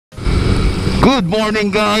Good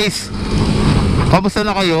morning guys! Kamusta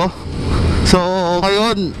na kayo? So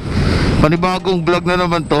ngayon, panibagong vlog na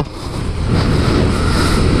naman to.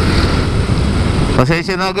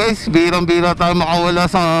 Pasensya na guys, birang-bira tayo makawala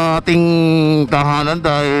sa ating tahanan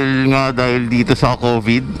dahil dito sa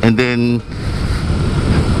COVID. And then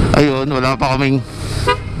ayun, wala pa kaming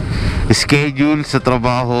schedule sa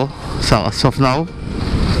trabaho sa as of now.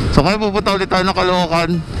 So kaya pupunta ulit tayo ng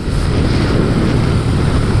Caloocan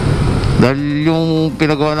dahil yung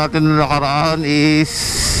pinagawa natin noong nakaraan is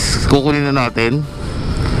kukunin na natin.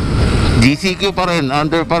 GCQ pa rin,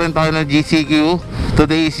 under pa rin tayo ng GCQ.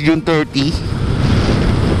 Today is June 30.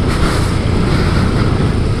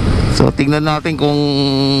 So tingnan natin kung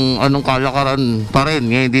anong kalakaran pa rin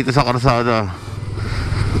ngayon dito sa karsada.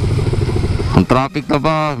 Ang traffic na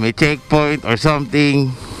ba, may checkpoint or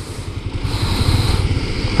something.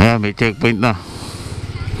 Ayan, may checkpoint na.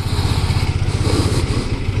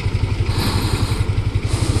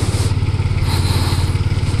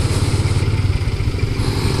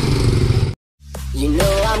 You know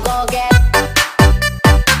I'm gonna get.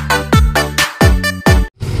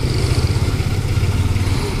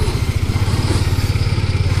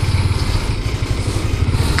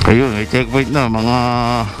 Ayun, may checkpoint na. Mga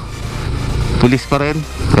pulis pa rin.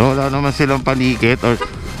 So wala naman silang panikit or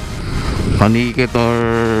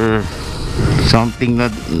something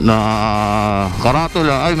na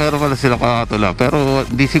karatula. Ay, meron pala silang karatula, pero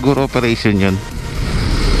hindi siguro operation yun.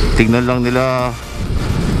 Tignan lang nila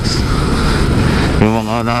yung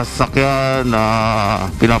mga nasasakyan na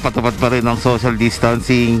pinapatupad pa rin ng social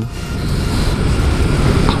distancing,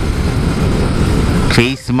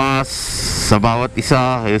 face mask sa bawat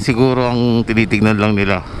isa. Yun siguro ang tinitignan lang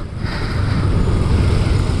nila.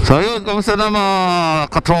 So yun, kamusta na mga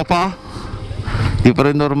katropa? Di pa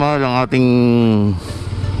rin normal ang ating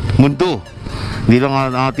mundo. Hindi lang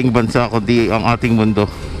ang ating bansa, kundi ang ating mundo.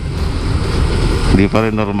 Di pa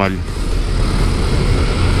rin normal.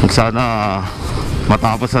 Sana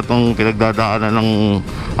matapos na itong pinagdadaanan ng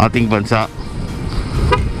ating bansa.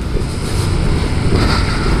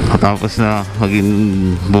 Matapos na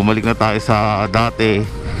bumalik na tayo sa dati.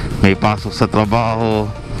 May pasok sa trabaho,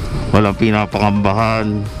 walang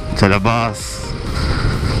pinapangambahan sa labas.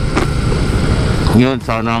 Yun,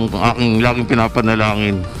 sana ang aking laging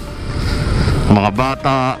pinapanalangin. Mga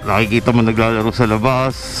bata, nakikita mo naglalaro sa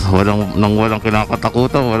labas, walang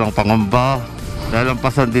kinakatakutan, walang pangamba.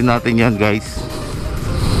 Lalampasan din natin yan guys.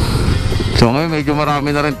 So ngayon medyo marami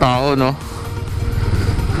na rin tao, no?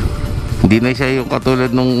 Hindi na siya yung katulad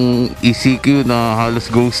nung GCQ na halos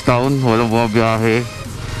ghost town, walang bumabiyahe.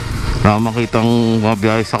 Na makitang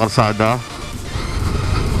bumabiyahe sa karsada.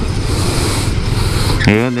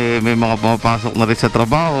 Ngayon may mga pumapasok na rin sa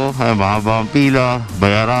trabaho. Ay, mahaba ang pila,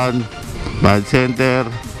 bayaran, bayad center,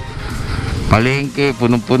 palengke,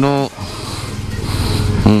 punong-puno.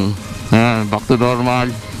 Ayan, back to normal.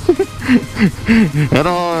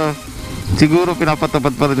 Pero siguro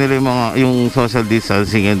pinapatupad pa rin nila yung social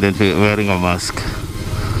distancing and then wearing a mask.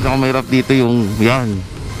 Ang mahirap dito yung yan,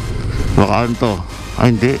 bakaan to.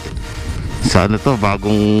 Ay hindi, sana to,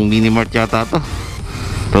 bagong mini mart yata to.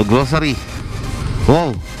 To grocery.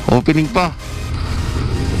 Wow, opening pa.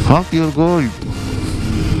 Ha, pure gold.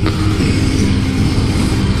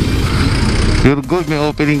 Pure gold, may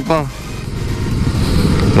opening pa.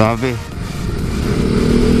 Grabe.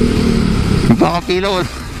 Baka pila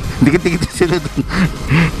wala. Dikit-dikit sila dun.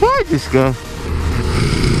 Ay, Diyos ka.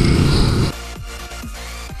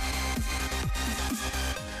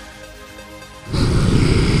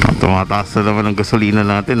 Tumataas na naman ang gasolina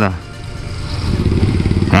natin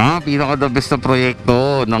pinaka the best na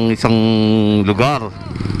proyekto ng isang lugar.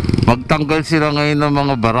 Magtanggal sila ngayon ng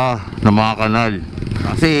mga bara ng mga kanal.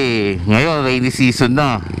 Kasi ngayon rainy season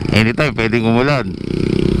na. Anytime pwedeng umulan.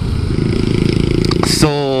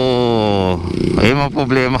 So ay mga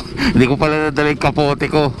problema. Hindi ko pala nadala yung kapote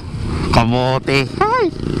ko. Kamote.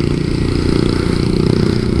 Hi!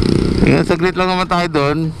 Ngayon, saglit lang naman tayo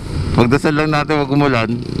doon. Pagdasal lang natin wag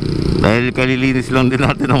umulan. Dahil kalilinis lang din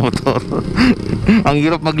natin ang motor. Ang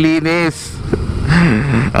hirap maglinis.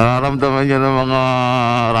 Nararamdaman niya ng mga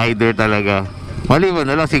rider talaga. Maliban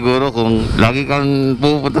na lang siguro kung lagi kang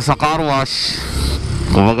pupunta sa car wash.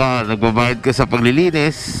 Kumbaga nagbabayad ka sa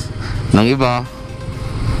paglilinis ng iba,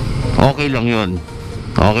 okay lang yun.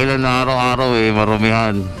 Okay lang na araw-araw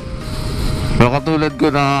marumihan. Pero katulad ko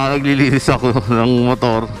na naglilinis ako ng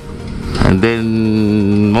motor, and then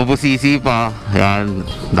mabusisi pa, yan,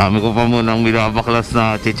 dami ko pa munang binabaklas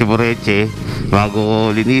na chichibureche bago ko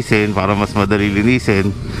linisin para mas madali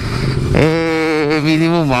linisin.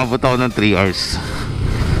 Minimum mabot ako ng 3 hours.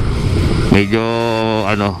 Medyo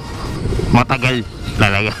matagal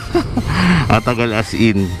talaga. Matagal as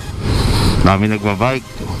in. Dami nagbabike.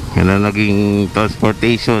 Yan ang naging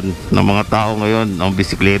transportation ng mga tao ngayon, ang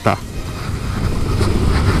bisikleta.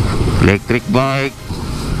 Electric bike,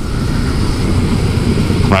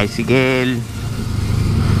 bicycle.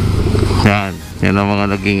 Yan ang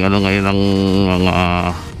mga naging ano ngayon ng mga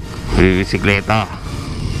bisikleta.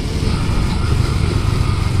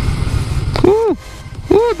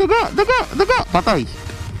 Daga, patay.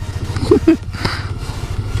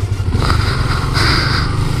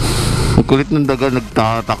 Ang kulit ng daga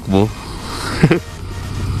nagtatakbo.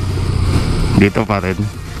 Dito pa rin.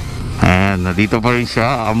 Ayan, nandito pa rin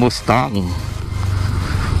siya, ang Mustang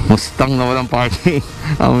na walang parking.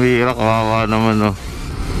 Ang bihira, kawawa naman, no.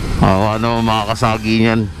 Kawawa naman makakasagi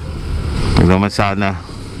niyan. Huwag naman sana.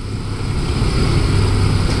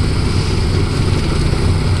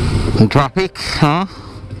 Ang traffic, ha?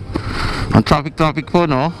 Ang traffic po,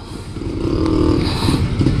 no?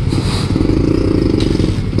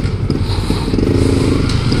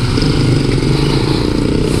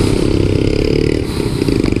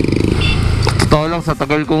 Totoo lang, sa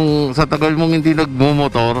tagal mong hindi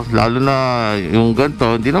nagmumotor, lalo na yung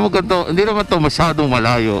ganito, hindi naman to masyadong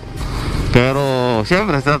malayo. Pero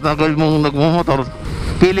syempre sa tagal mong nagmumotor,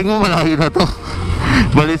 feeling mo malayo na to.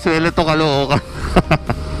 Valenzuela to Caloocan.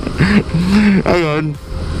 Ayun,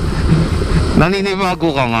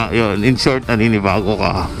 naninibago ka nga. Yun, in short, naninibago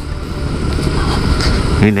ka.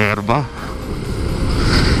 Minerva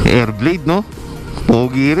Airblade, no?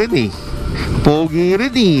 Pogi rin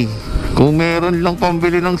eh. Kung meron lang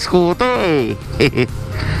pambili ng scooter eh.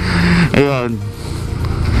 Ayun.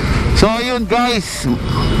 So ayun guys,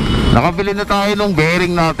 nakabili na tayo ng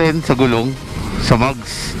bearing natin sa gulong, sa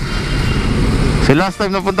mags. So last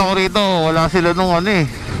time napunta ko rito, wala sila nung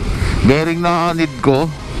bearing na need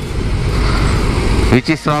ko,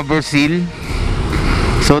 which is rubber seal.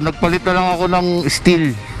 So nagpalit na lang ako ng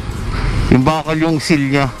steel. Yung bakal yung seal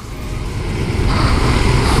nya.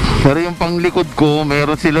 Pero yung panglikod ko,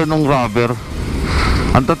 meron sila nung rubber.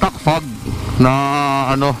 Ang tatak fog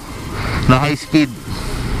na na high speed.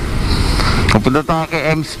 Kapunta tayo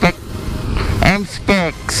kay Mospecs.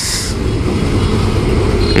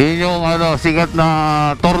 Yun yung sikat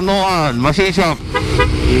na tornoan, machine shop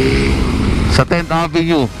sa 10th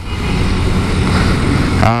Avenue.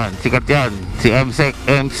 Sikat yan, si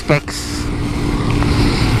Mospecs.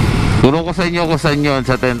 Turo ko sa inyo kung saan yun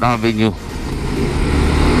sa 10th Avenue.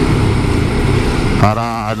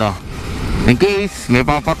 Para in case may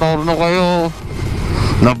papatorno kayo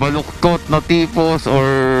na baluktot na tipos or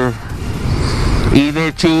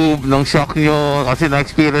inner tube ng shock nyo, kasi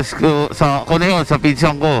na-experience ko sa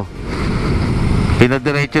pinsan ko.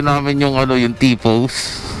 Pinadiretso namin yung yung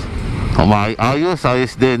tipos. Ayos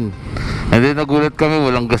din. And then nagulat kami,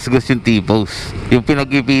 walang gasgas yung tipos. Yung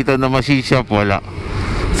pinag-ipitan na machine shop, wala.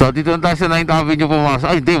 So dito na tayo sa 9th Avenue pumasok.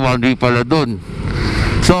 Ay hindi, one way pala dun.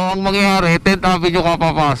 So ang mangyayari, 10th Avenue ka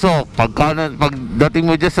papasok. Pagdating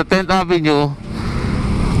mo dyan sa 10th Avenue,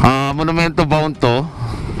 Monumento bound to,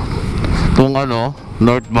 itong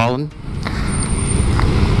northbound,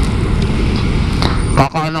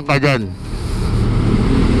 kakaanan ka dyan.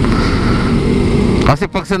 Kasi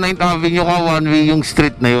pag sa 9th Avenue ka, one way yung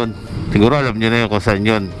street na yun. Siguro alam nyo na yun kung saan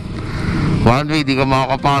yun. One way, di ka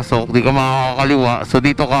makakapasok, di ka makakaliwa. So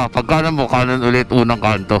dito ka, pag kanan mo, kanan ulit, unang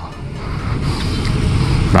kanto.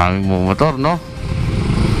 Daming motor, no?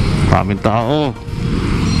 Daming tao.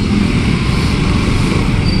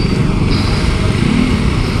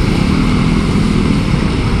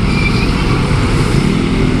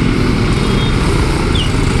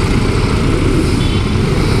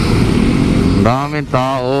 Daming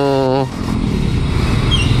tao.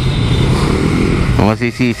 Kung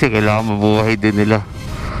masisisi, kailangan mabuhay din nila.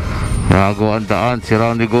 Nagawa ang daan,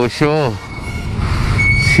 sira ang negosyo.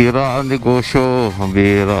 Ang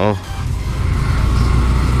bihira,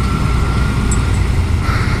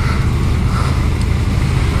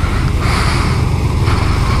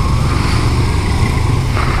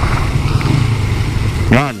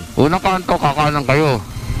 yan, unang kanto, kakanan kayo.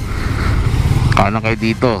 Kanan kayo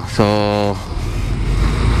dito. So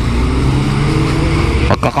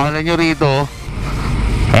pagkakanan nyo rito,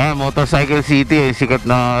 Motorcycle City, sikat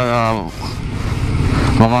na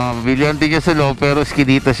mga bilyante niya sa loob, pero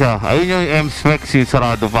skinita siya. Ayun yung Mospecs, yung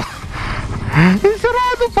sarado pa. Yung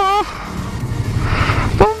sarado pa.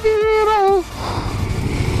 Pambira.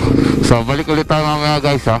 So balik ulit tayo mamaya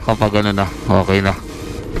guys, kapag na, okay na.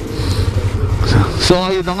 So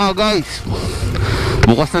ayun na nga guys,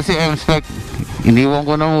 bukas na si Mospecs. Iniwan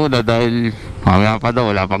ko na muna dahil mamaya pa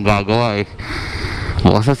daw, wala pang gagawa eh.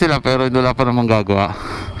 Bukas na sila pero wala pa namang gagawa.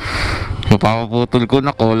 yung papaputol ko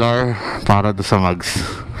na collar para do sa mags.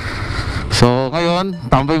 So ngayon,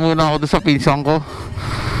 tambay muna ako do sa pinsan ko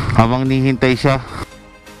habang nihintay siya.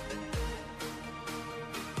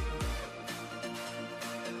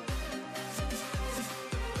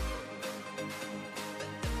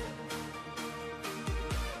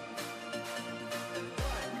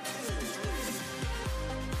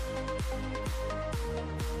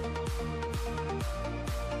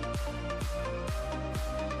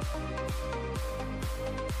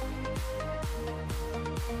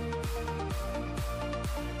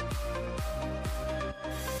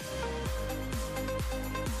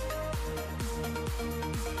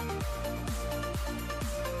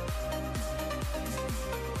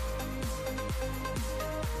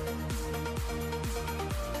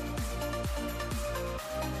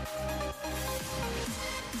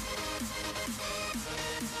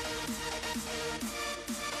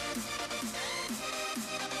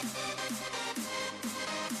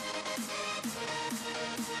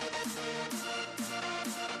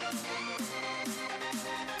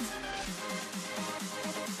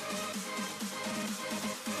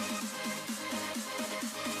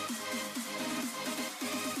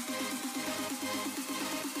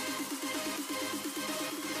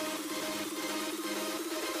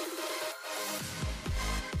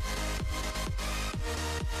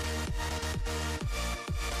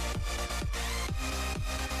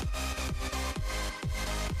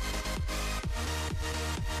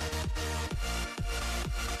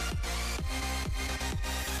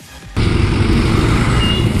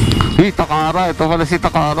 Takara, ito pala si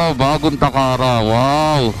Takara, bagong Takara.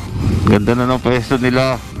 Wow, ganda na ng pwesto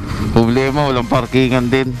nila. Problema, walang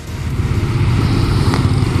parkingan din.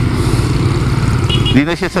 Di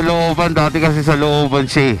na siya sa looban, dati kasi sa looban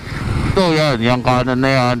siya. Ito yan, yung kanan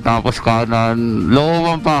na yan, tapos kanan,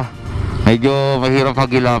 looban pa. Medyo mahirap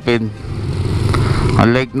hagilapin.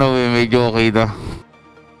 Unlike now, medyo okay na.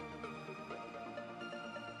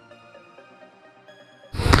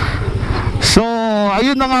 So,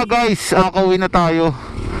 ayun na nga guys, kauwi na tayo.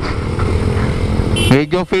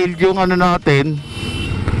 Medyo failed yung ano natin.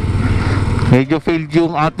 Medyo failed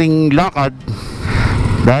yung ating lakad.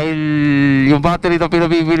 Dahil yung battery na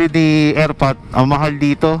pinabibili ni Airpat, ang mahal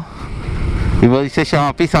dito. Iba sa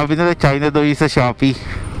Shopee, sabi nila China daw yung sa Shopee.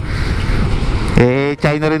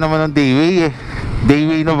 China rin naman ang Dayway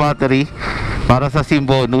Dayway na battery para sa SIM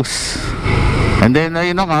bonus. And then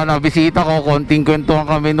ayun na nga, nabisita ko, konting kwentuhan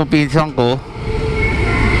kami nung pinsan ko.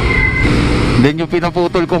 Then yung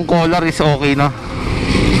pinaputol kong collar is okay na.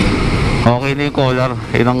 Okay na yung collar.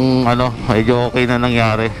 Yun ang ano, medyo okay na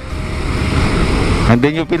nangyari. And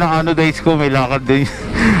then yung pina-anodize ko, may lakad din.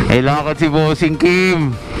 May lakad si Bossing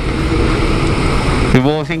Kim. Si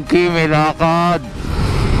Bossing Kim may lakad.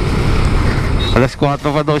 Alas 4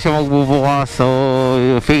 pa daw siya magbubukas. So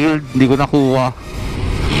failed, hindi ko nakuha.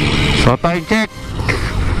 So time check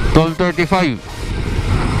 12:35.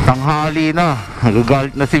 Tanghali na.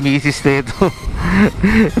 Nagagalit na si Mrs. Teto.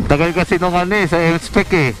 Tagal kasi nung ano sa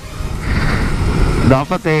M-Spec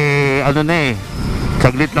Dapat ano na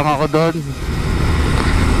saglit lang ako doon.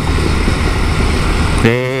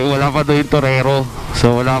 Wala pa doon yung torero.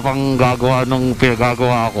 So wala pang gagawa nung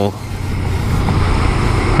pinagagawa ko.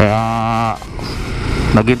 Kaya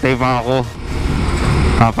naghintay pa ako.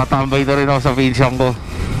 Patambay na rin ako sa pinsan ko.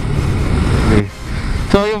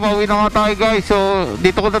 So yung pauwi na nga tayo guys. So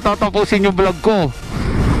dito ko natatapusin yung vlog ko.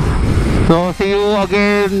 So see you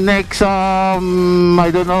again next I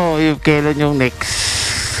don't know if kailan yung next.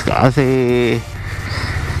 Kasi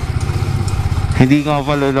hindi nga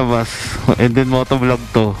pala labas. And then motovlog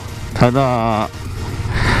to.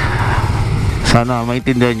 Sana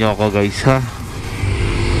maintindihan nyo ako guys ha.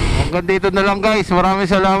 Hanggang dito na lang guys.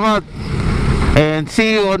 Maraming salamat. And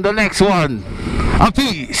see you on the next one.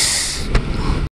 Peace.